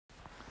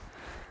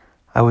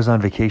I was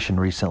on vacation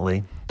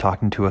recently,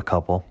 talking to a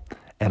couple,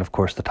 and of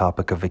course the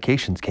topic of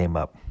vacations came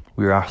up.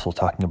 We were also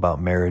talking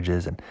about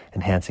marriages and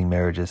enhancing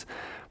marriages,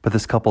 but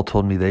this couple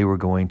told me they were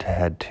going to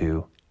head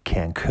to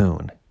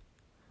Cancun.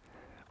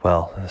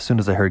 Well, as soon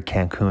as I heard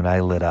Cancun, I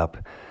lit up,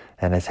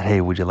 and I said,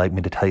 "Hey, would you like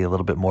me to tell you a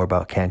little bit more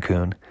about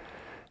Cancun?"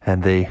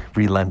 And they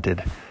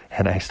relented,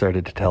 and I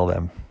started to tell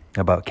them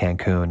about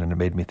Cancun, and it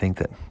made me think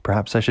that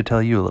perhaps I should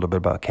tell you a little bit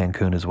about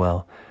Cancun as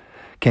well.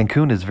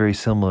 Cancun is very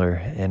similar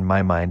in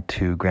my mind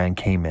to Grand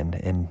Cayman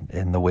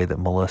in the way that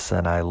Melissa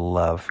and I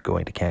love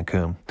going to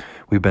Cancun.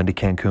 We've been to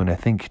Cancun, I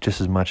think,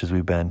 just as much as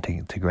we've been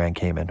to Grand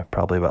Cayman,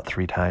 probably about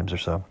 3 times or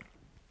so.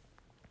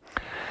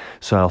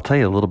 So I'll tell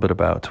you a little bit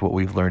about what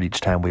we've learned each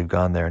time we've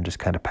gone there and just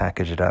kind of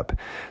package it up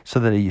so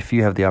that if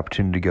you have the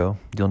opportunity to go,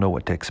 you'll know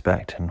what to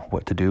expect and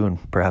what to do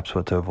and perhaps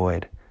what to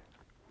avoid.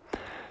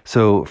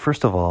 So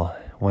first of all,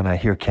 when I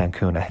hear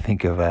Cancun, I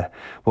think of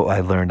what I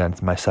learned on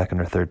my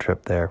second or third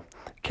trip there.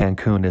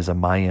 Cancun is a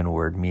Mayan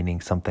word meaning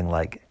something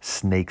like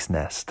snake's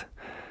nest.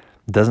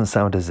 It doesn't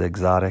sound as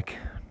exotic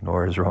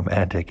nor as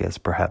romantic as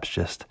perhaps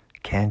just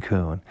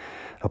Cancun,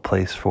 a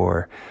place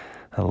for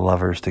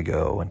lovers to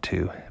go and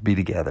to be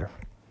together.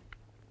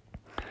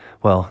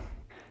 Well,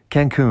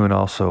 Cancun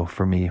also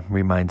for me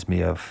reminds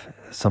me of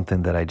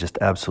something that I just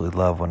absolutely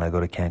love when I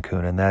go to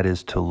Cancun, and that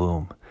is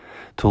Tulum.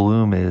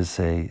 Tulum is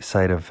a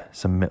site of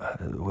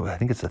I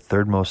think it's the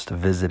third most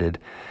visited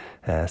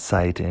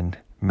site in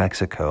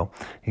Mexico.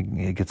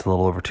 It gets a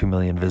little over 2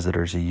 million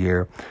visitors a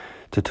year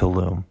to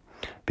Tulum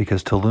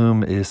because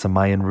Tulum is some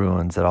Mayan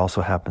ruins that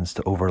also happens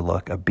to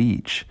overlook a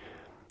beach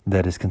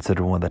that is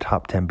considered one of the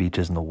top 10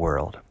 beaches in the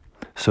world.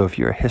 So if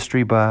you're a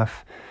history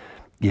buff,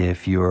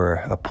 if you're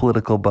a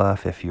political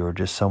buff, if you're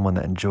just someone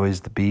that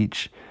enjoys the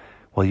beach,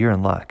 well, you're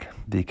in luck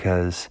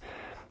because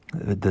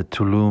the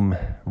Tulum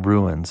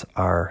ruins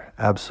are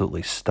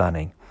absolutely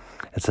stunning.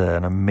 It's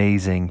an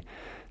amazing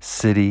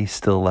city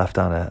still left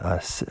on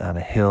a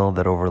hill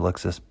that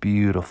overlooks this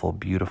beautiful,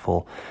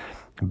 beautiful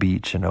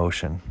beach and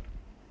ocean.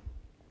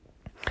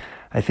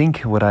 I think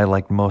what I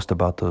liked most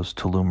about those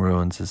Tulum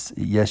ruins is,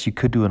 yes, you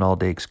could do an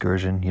all-day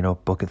excursion,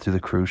 book it through the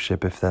cruise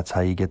ship if that's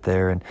how you get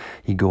there, and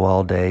you go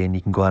all day, and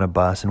you can go on a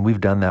bus, and we've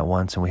done that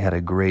once, and we had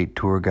a great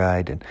tour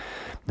guide, and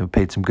we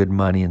paid some good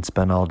money and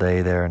spent all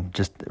day there, and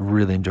just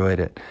really enjoyed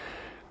it.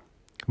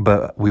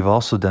 But we've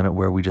also done it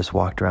where we just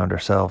walked around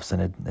ourselves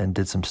and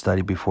did some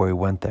study before we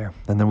went there.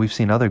 And then we've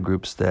seen other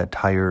groups that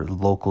hire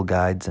local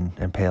guides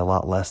and pay a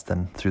lot less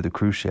than through the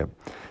cruise ship.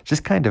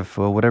 Just kind of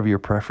whatever your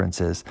preference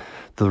is.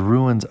 The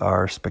ruins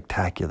are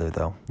spectacular,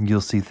 though.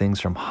 You'll see things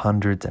from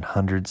hundreds and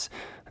hundreds,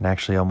 and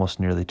actually almost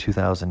nearly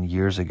 2,000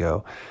 years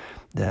ago.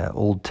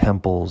 Old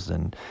temples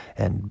and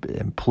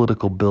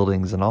political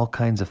buildings and all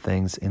kinds of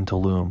things in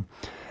Tulum.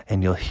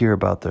 And you'll hear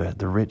about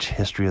the rich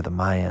history of the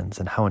Mayans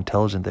and how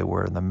intelligent they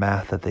were and the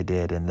math that they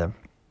did and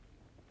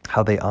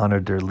how they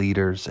honored their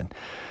leaders. And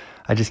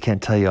I just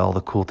can't tell you all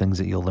the cool things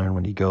that you'll learn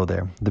when you go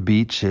there. The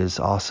beach is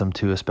awesome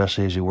too,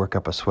 especially as you work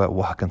up a sweat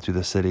walking through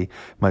the city.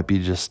 Might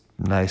be just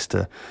nice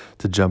to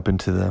jump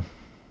into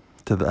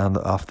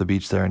off the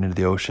beach there and into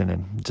the ocean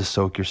and just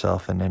soak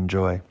yourself and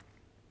enjoy.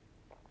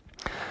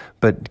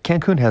 But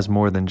Cancun has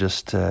more than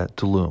just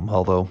Tulum,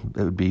 although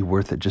it would be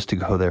worth it just to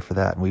go there for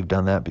that, and we've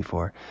done that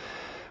before.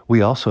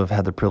 We also have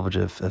had the privilege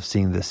of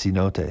seeing the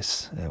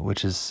Cenotes,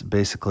 which is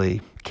basically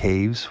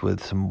caves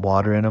with some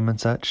water in them and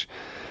such.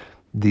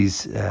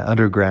 These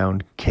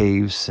underground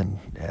caves and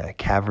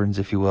caverns,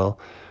 if you will,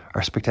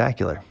 are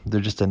spectacular.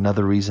 They're just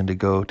another reason to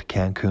go to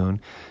Cancun.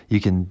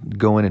 You can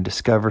go in and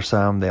discover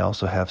some. They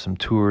also have some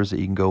tours that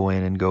you can go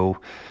in and go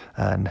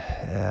on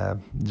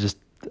just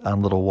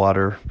on little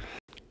water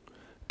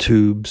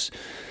tubes.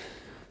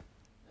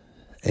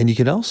 And you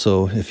can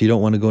also, if you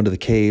don't want to go into the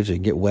caves or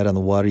get wet on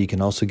the water, you can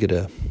also get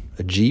a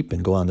Jeep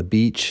and go on the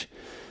beach.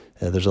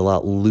 There's a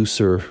lot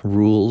looser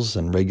rules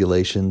and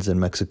regulations in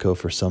Mexico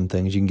for some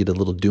things. You can get a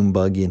little dune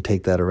buggy and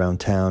take that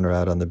around town or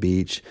out on the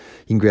beach.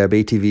 You can grab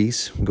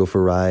ATVs and go for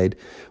a ride,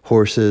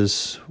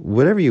 horses,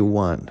 whatever you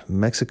want.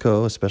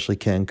 Mexico, especially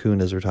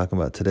Cancun, as we're talking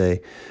about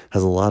today,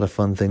 has a lot of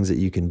fun things that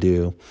you can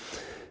do,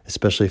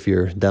 especially if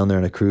you're down there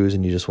on a cruise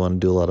and you just want to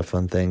do a lot of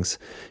fun things.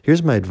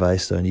 Here's my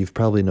advice, though, and you've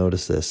probably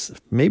noticed this.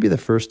 Maybe the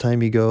first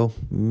time you go,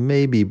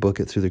 maybe book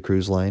it through the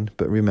cruise line.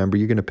 But remember,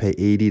 you're going to pay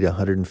 $80 to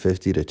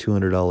 $150 to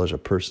 $200 a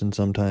person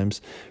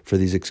sometimes for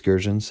these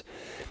excursions.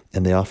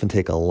 And they often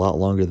take a lot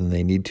longer than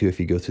they need to if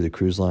you go through the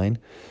cruise line.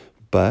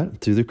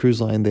 But through the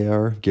cruise line, they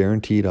are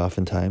guaranteed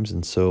oftentimes.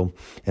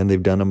 And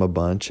they've done them a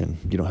bunch, and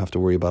you don't have to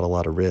worry about a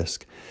lot of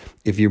risk.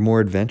 If you're more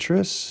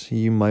adventurous,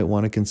 you might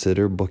want to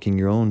consider booking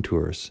your own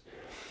tours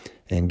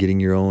and getting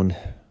your own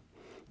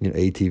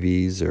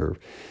ATVs or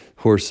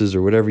horses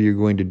or whatever you're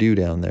going to do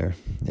down there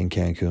in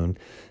Cancun.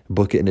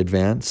 Book it in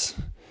advance.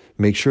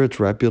 Make sure it's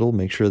reputable.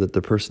 Make sure that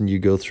the person you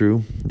go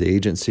through, the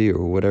agency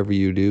or whatever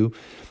you do,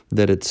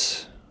 that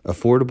it's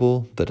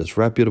affordable, that it's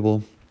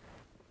reputable,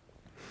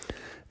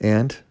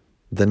 and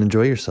then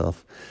enjoy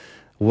yourself.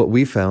 What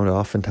we found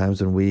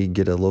oftentimes when we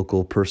get a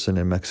local person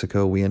in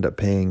Mexico, we end up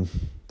paying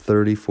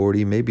 30,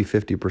 40, maybe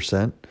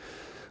 50%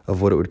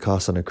 of what it would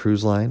cost on a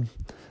cruise line.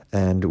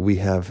 And we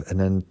have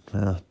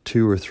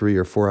 2 or 3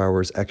 or 4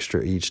 hours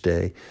extra each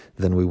day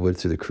than we would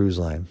through the cruise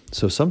line.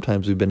 So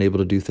sometimes we've been able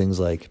to do things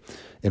like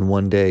in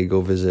one day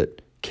go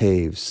visit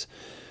caves,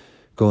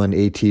 go on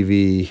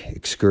ATV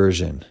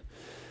excursion,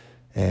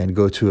 and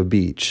go to a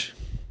beach,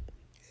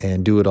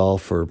 and do it all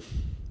for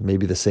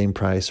maybe the same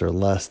price or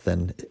less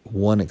than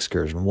one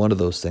excursion. One of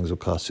those things will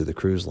cost through the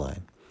cruise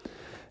line.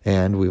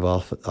 And we've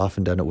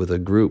often done it with a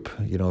group,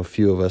 a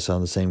few of us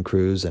on the same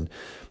cruise, and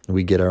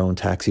we get our own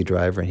taxi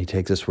driver and he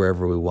takes us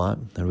wherever we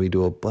want. And we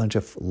do a bunch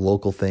of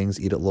local things,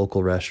 eat at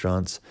local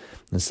restaurants,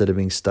 instead of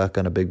being stuck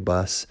on a big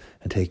bus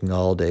and taking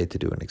all day to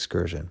do an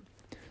excursion.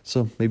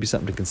 So maybe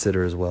something to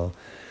consider as well.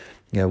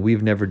 Yeah,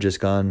 we've never just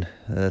gone,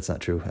 that's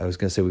not true. I was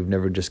going to say we've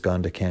never just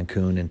gone to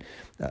Cancun and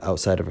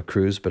outside of a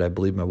cruise, but I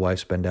believe my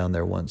wife's been down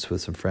there once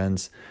with some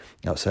friends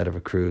outside of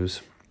a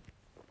cruise.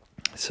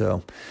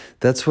 So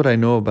that's what I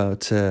know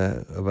about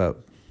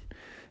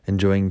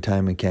enjoying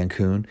time in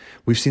Cancun.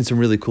 We've seen some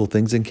really cool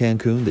things in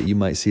Cancun that you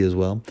might see as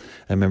well.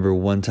 I remember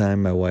one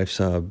time my wife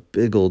saw a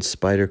big old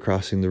spider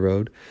crossing the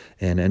road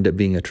and ended up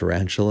being a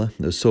tarantula.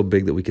 It was so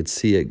big that we could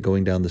see it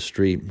going down the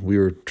street. We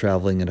were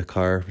traveling in a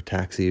car, a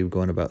taxi,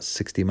 going about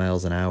 60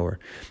 miles an hour,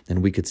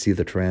 and we could see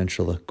the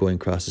tarantula going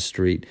across the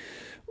street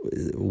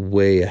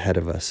way ahead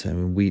of us. I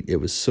mean, it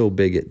was so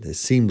big, it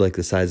seemed like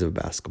the size of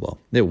a basketball.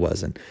 It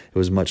wasn't. It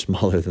was much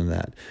smaller than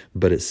that,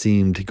 but it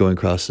seemed going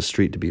across the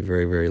street to be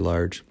very, very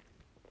large.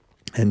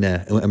 And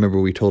I remember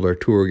we told our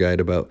tour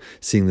guide about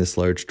seeing this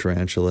large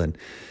tarantula, and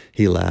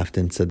he laughed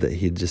and said that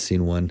he'd just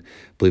seen one.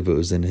 I believe it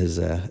was in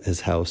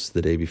his house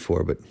the day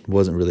before, but it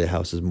wasn't really a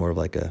house. It was more of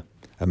like a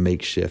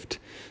makeshift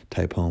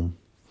type home.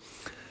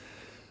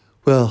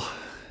 Well,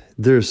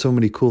 there are so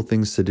many cool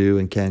things to do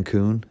in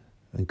Cancun.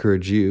 I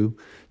encourage you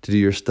to do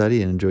your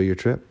study and enjoy your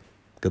trip.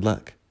 Good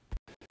luck.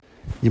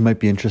 You might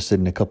be interested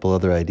in a couple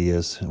other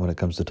ideas when it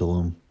comes to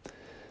Tulum.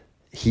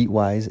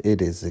 Heat-wise, it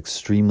is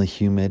extremely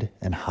humid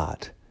and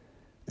hot,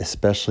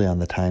 especially on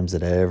the times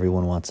that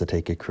everyone wants to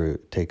take a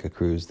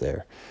cruise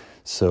there.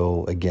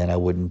 So again, I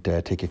wouldn't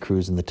take a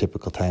cruise in the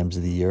typical times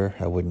of the year.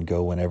 I wouldn't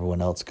go when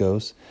everyone else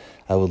goes.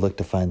 I would look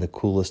to find the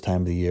coolest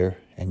time of the year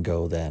and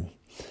go then.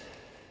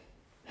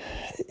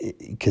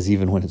 Because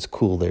even when it's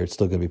cool there, it's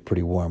still going to be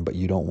pretty warm, but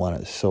you don't want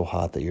it so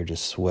hot that you're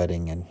just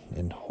sweating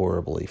and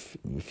horribly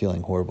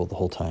feeling horrible the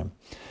whole time.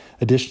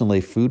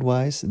 Additionally,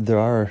 food-wise,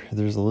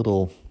 there's a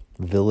little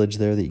village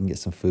there that you can get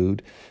some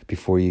food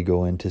before you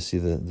go in to see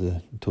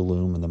the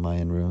Tulum and the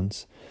Mayan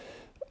ruins.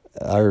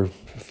 Our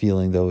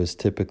feeling, though, is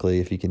typically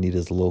if you can eat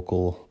as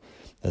local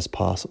as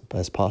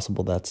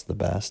possible, that's the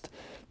best.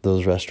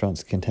 Those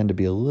restaurants can tend to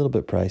be a little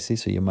bit pricey,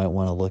 so you might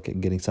want to look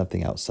at getting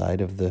something outside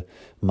of the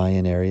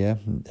Mayan area,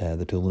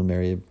 the Tulum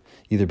area,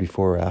 either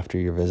before or after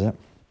your visit.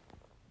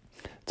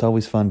 It's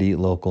always fun to eat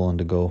local and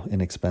to go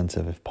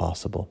inexpensive if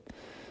possible.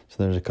 So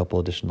there's a couple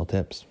additional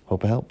tips.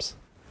 Hope it helps.